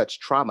leave such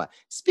trauma.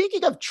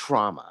 Speaking of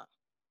trauma,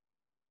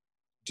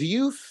 do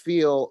you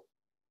feel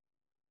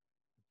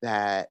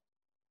that,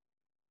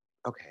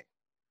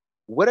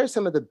 what are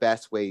some of the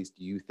best ways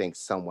do you think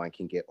someone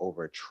can get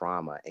over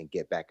trauma and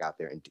get back out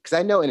there? And because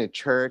I know in a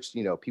church,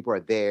 people are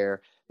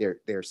there,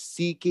 they're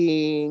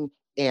seeking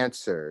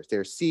answers,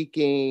 they're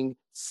seeking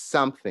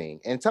something.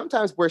 And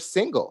sometimes we're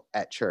single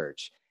at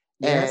church.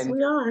 Yes,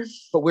 we are.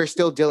 But we're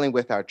still dealing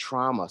with our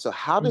trauma. So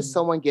how does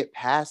someone get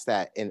past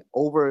that and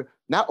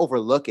not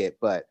overlook it,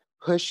 but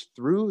push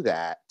through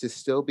that to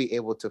still be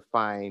able to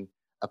find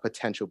a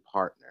potential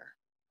partner?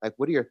 Like,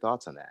 what are your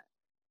thoughts on that?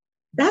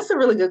 That's a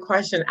really good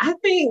question. I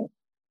think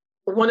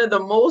one of the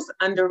most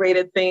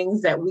underrated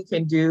things that we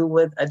can do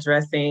with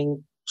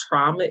addressing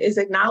trauma is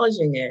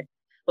acknowledging it.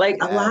 Like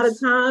a lot of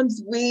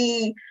times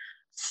we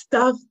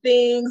stuff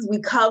things, we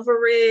cover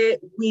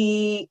it,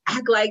 we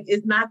act like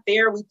it's not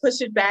there, we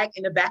push it back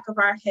in the back of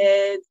our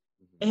heads,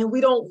 and we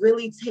don't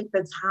really take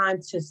the time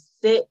to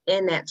sit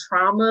in that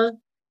trauma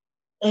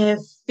and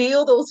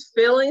feel those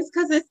feelings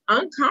because it's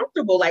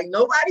uncomfortable. Like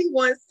nobody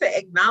wants to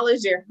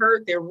acknowledge their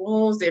hurt, their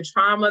wounds, their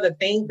trauma,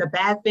 the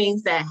bad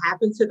things that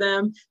happened to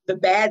them, the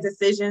bad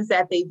decisions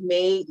that they've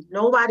made.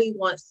 Nobody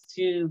wants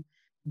to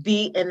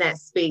be in that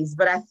space.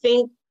 But I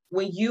think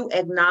when you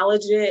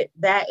acknowledge it,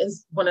 that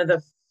is one of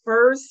the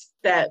first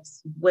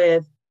steps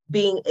with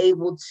being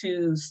able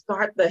to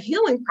start the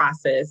healing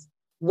process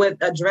with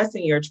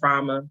addressing your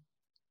trauma.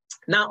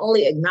 Not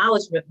only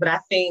acknowledgement, but I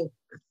think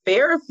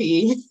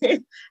therapy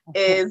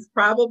is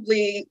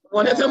probably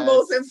one of the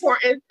most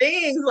important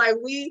things. Like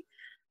we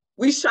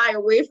shy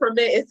away from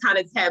it. It's kind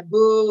of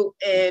taboo.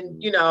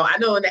 And, I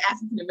know in the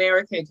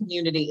African-American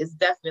community, it's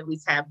definitely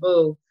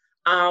taboo.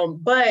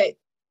 But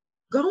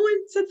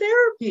going to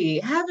therapy,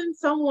 having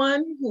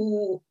someone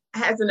who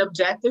has an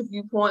objective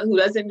viewpoint, who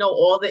doesn't know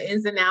all the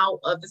ins and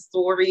outs of the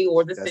story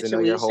or the situation. Doesn't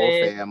know your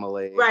whole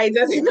family. Right,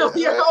 doesn't know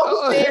your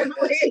whole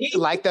family.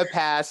 Like the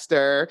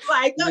pastor.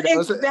 Exactly.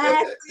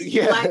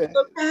 Like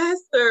the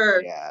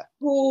pastor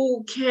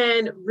who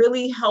can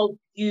really help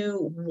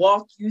you,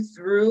 walk you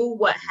through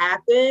what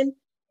happened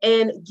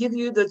and give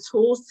you the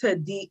tools to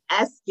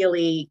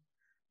de-escalate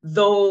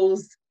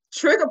those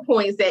trigger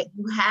points that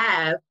you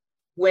have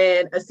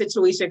when a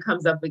situation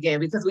comes up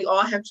again, because we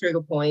all have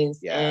trigger points.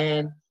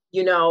 And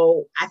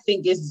I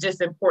think it's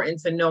just important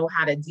to know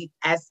how to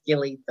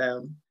de-escalate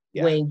them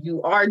when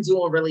you are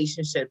doing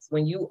relationships,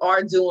 when you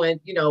are doing,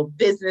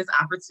 business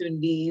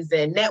opportunities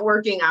and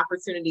networking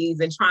opportunities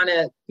and trying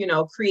to,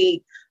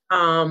 create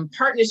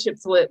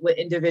partnerships with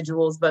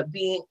individuals, but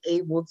being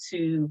able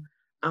to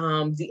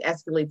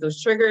de-escalate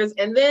those triggers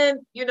and then,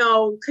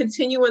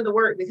 continuing the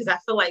work, because I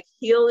feel like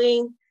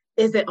healing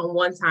isn't a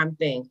one-time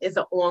thing. It's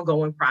an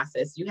ongoing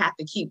process. You have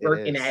to keep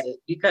working at it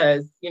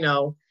because,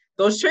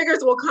 those triggers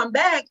will come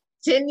back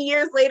 10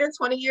 years later,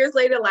 20 years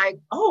later, like,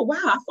 oh, wow,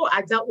 I thought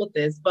I dealt with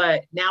this,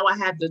 but now I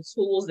have the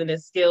tools and the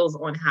skills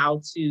on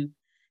how to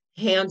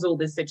handle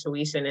the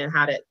situation and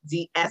how to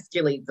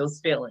de-escalate those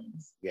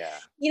feelings. Yeah.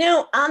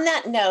 On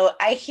that note,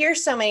 I hear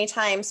so many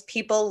times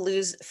people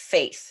lose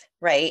faith,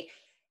 right?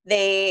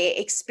 They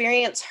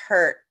experience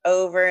hurt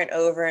over and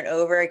over and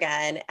over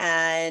again.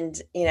 And,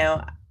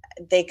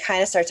 they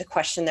kind of start to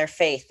question their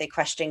faith. They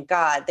question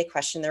God. They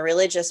question their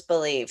religious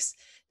beliefs.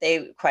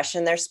 They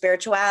question their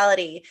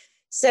spirituality.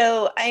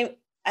 So I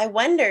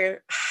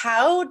wonder,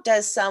 how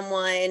does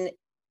someone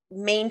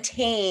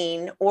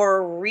maintain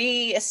or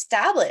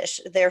reestablish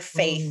their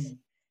faith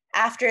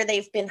after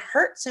they've been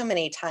hurt so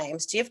many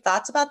times? Do you have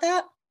thoughts about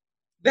that?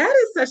 That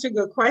is such a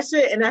good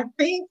question. And I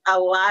think a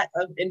lot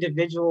of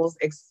individuals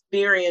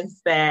experience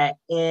that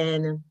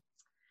in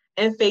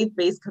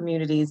faith-based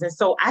communities. And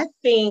so I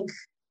think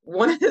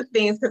one of the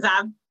things, because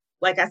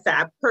like I said,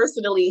 I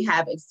personally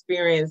have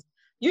experienced,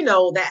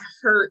 that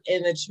hurt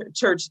in the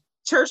church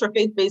or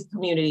faith-based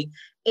community.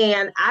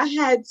 And I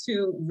had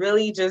to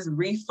really just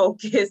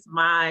refocus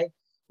my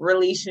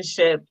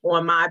relationship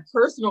on my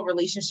personal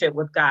relationship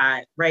with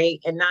God, right?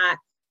 And not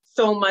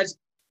so much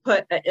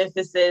put an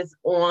emphasis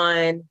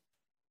on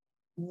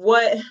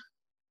what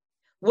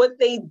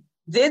they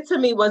did to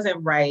me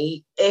wasn't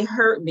right. It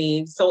hurt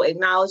me. So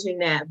acknowledging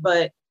that,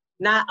 but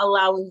not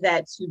allowing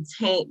that to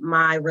taint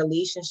my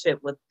relationship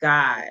with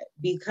God,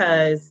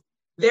 because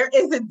there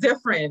is a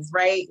difference,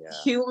 right? Yeah.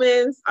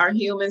 Humans are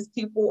humans.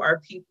 People are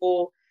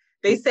people.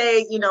 They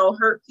say,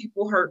 hurt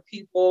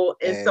people.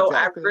 And so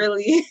I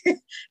really,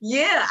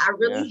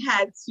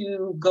 had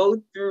to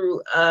go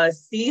through a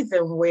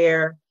season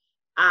where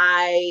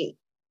I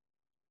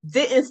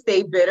didn't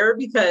stay bitter,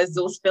 because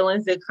those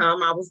feelings that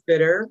come, I was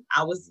bitter.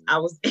 I was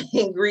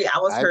angry. I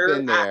was hurt.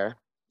 Been there.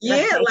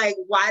 Like,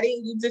 why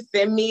didn't you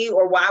defend me,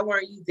 or why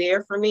weren't you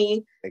there for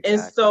me? Exactly,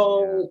 and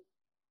so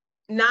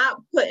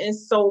not putting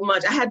so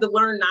much, I had to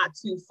learn not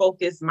to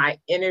focus my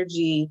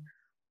energy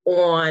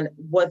on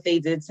what they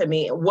did to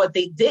me and what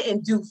they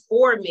didn't do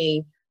for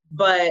me,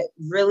 but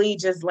really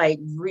just like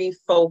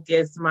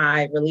refocus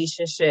my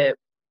relationship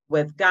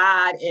with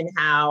God and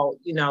how,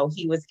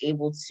 he was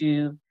able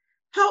to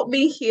help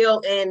me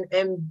heal and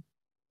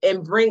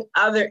bring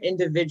other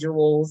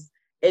individuals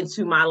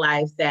into my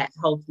life that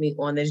helped me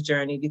on this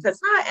journey, because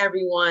not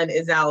everyone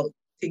is out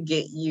to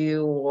get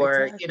you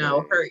or,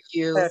 hurt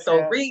you.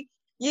 So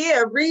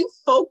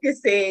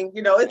refocusing,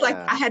 it's like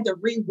I had to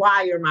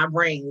rewire my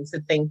brain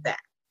to think that.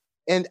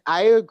 And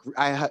I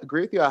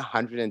agree with you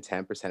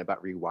 110%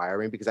 about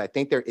rewiring, because I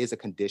think there is a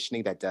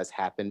conditioning that does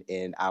happen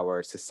in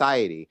our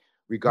society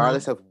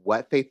regardless of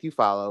what faith you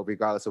follow,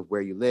 regardless of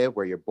where you live,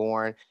 where you're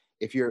born.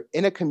 If you're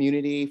in a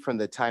community from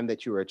the time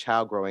that you were a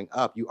child growing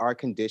up, you are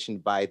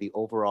conditioned by the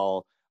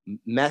overall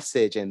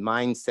message and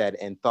mindset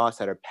and thoughts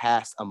that are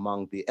passed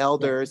among the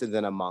elders and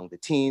then among the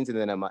teens and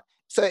then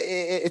so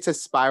it's a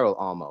spiral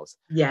almost.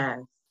 Yes.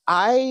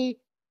 I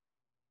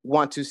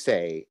want to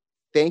say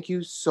thank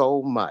you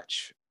so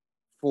much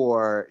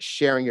for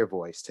sharing your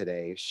voice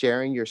today,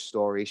 sharing your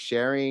story,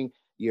 sharing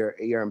your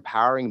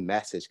empowering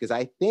message. Because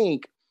I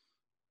think,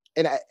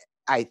 and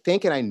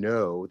I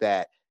know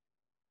that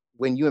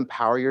when you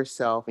empower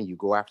yourself and you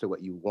go after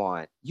what you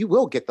want, you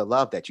will get the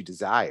love that you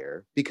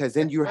desire, because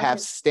then you have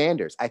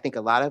standards. I think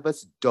a lot of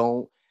us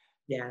don't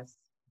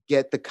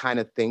get the kind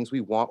of things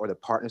we want or the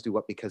partners we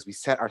want because we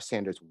set our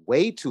standards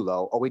way too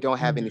low, or we don't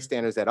have any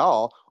standards at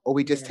all, or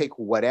we just take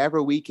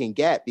whatever we can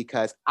get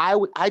because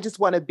I just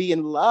want to be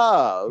in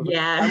love.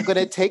 I'm going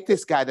to take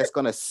this guy that's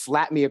going to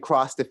slap me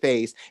across the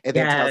face and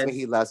then tells me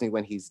he loves me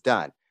when he's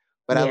done.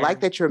 But I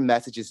like that your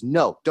message is,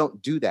 no,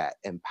 don't do that.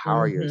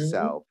 Empower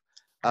yourself.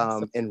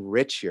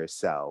 Enrich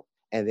yourself.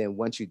 And then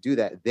once you do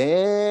that,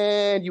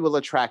 then you will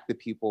attract the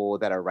people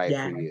that are right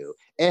for you.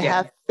 And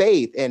have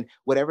faith. And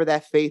whatever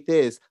that faith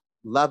is,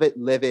 love it,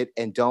 live it,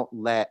 and don't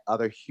let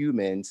other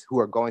humans who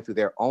are going through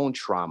their own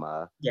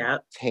trauma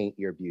taint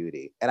your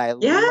beauty. And I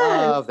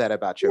love that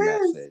about your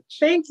message.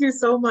 Thank you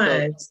so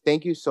much. So,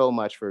 thank you so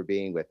much for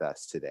being with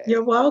us today.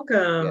 You're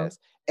welcome. Yes.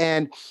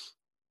 And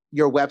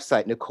your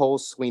website,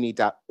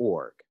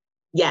 NicoleSweeney.org.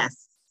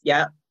 Yes.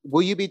 Yep.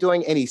 Will you be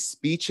doing any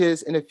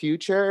speeches in the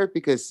future?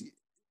 Because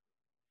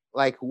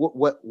like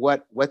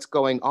what's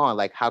going on?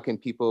 Like, how can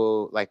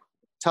people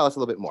tell us a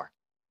little bit more?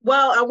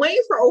 Well, I'm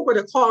waiting for Oprah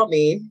to call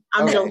me.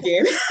 I'm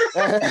joking. She's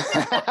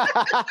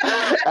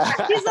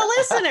a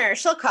listener.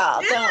 She'll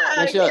call.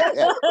 She'll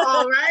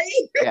call,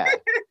 right? Yeah.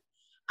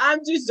 I'm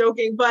just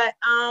joking, but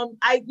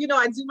I do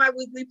my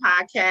weekly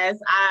podcast.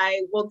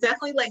 I will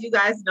definitely let you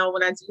guys know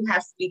when I do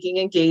have speaking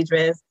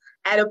engagements.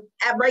 At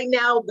right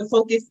now, the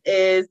focus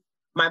is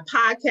my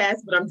podcast,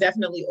 but I'm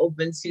definitely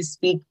open to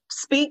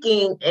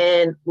speaking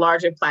in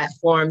larger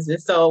platforms.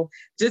 And so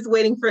just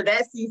waiting for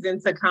that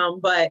season to come.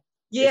 But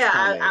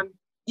I'm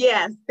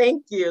yes,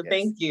 thank you. Yes.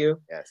 Thank you.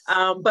 Yes.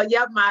 But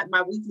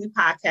my weekly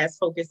podcast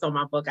focused on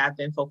my book I've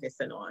been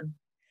focusing on.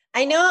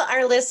 I know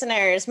our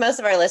listeners, most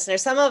of our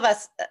listeners, some of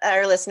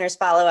our listeners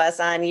follow us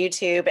on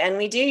YouTube, and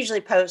we do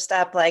usually post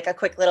up like a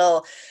quick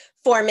little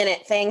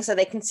 4-minute thing so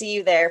they can see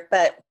you there.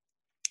 But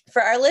for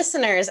our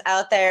listeners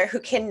out there who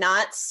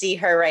cannot see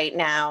her right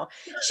now,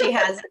 she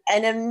has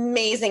an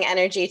amazing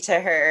energy to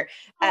her.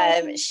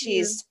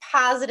 She's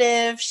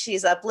positive.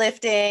 She's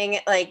uplifting.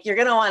 Like, you're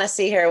going to want to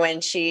see her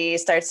when she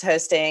starts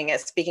hosting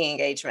speaking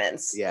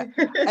engagements. Yeah.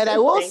 And I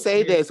will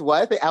say this.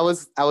 One thing, I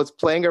was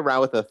playing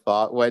around with a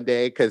thought one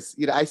day because,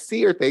 I see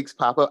your things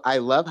pop up. I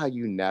love how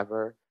you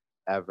never,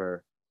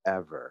 ever,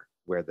 ever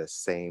wear the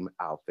same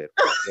outfit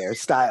or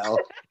hairstyle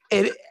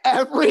in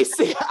every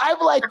scene. I'm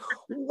like,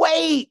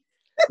 wait.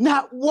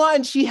 Not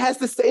one, she has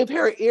the same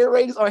pair of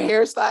earrings or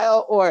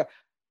hairstyle, or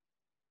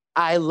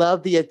I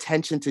love the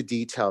attention to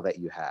detail that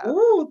you have.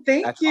 Oh,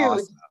 thank you.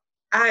 Awesome.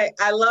 I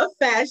love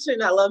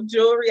fashion. I love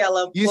jewelry. I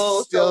love clothes.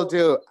 You still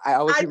do. I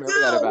always remember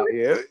that about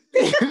you.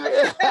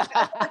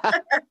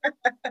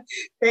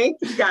 Thank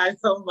you guys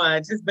so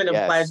much. It's been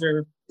a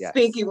pleasure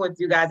speaking with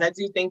you guys. I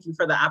do thank you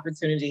for the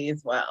opportunity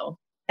as well.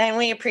 And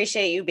we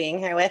appreciate you being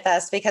here with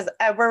us because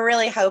we're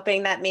really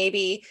hoping that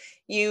maybe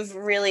you've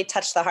really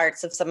touched the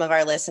hearts of some of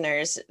our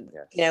listeners.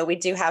 Yes. We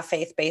do have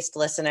faith-based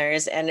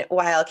listeners. And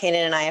while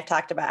Kanan and I have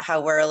talked about how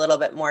we're a little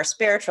bit more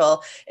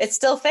spiritual, it's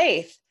still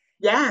faith.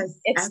 Yes.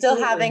 It's absolutely.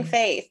 Still having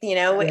faith,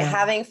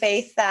 having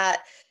faith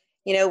that,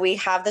 we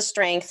have the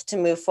strength to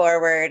move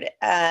forward,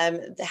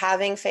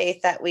 having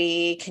faith that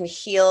we can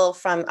heal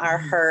from our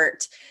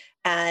hurt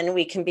and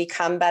we can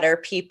become better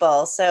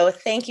people. So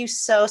thank you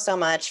so, so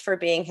much for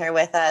being here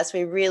with us.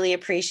 We really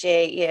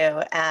appreciate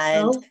you.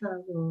 And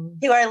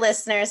to our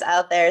listeners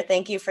out there,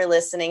 thank you for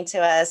listening to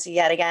us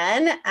yet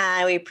again.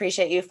 We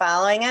appreciate you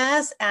following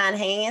us and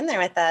hanging in there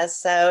with us.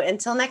 So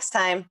until next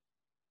time.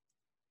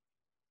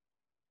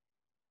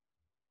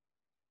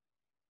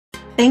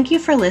 Thank you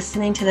for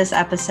listening to this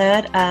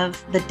episode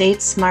of the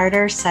Date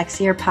Smarter,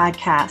 Sexier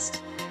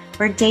podcast,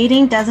 where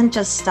dating doesn't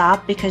just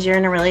stop because you're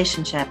in a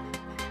relationship.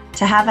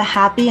 To have a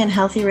happy and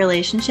healthy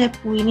relationship,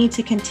 we need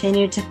to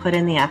continue to put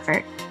in the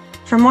effort.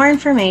 For more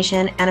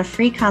information and a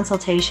free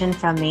consultation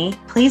from me,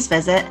 please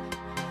visit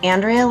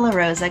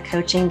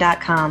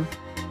AndreaLaRosaCoaching.com.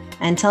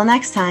 Until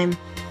next time.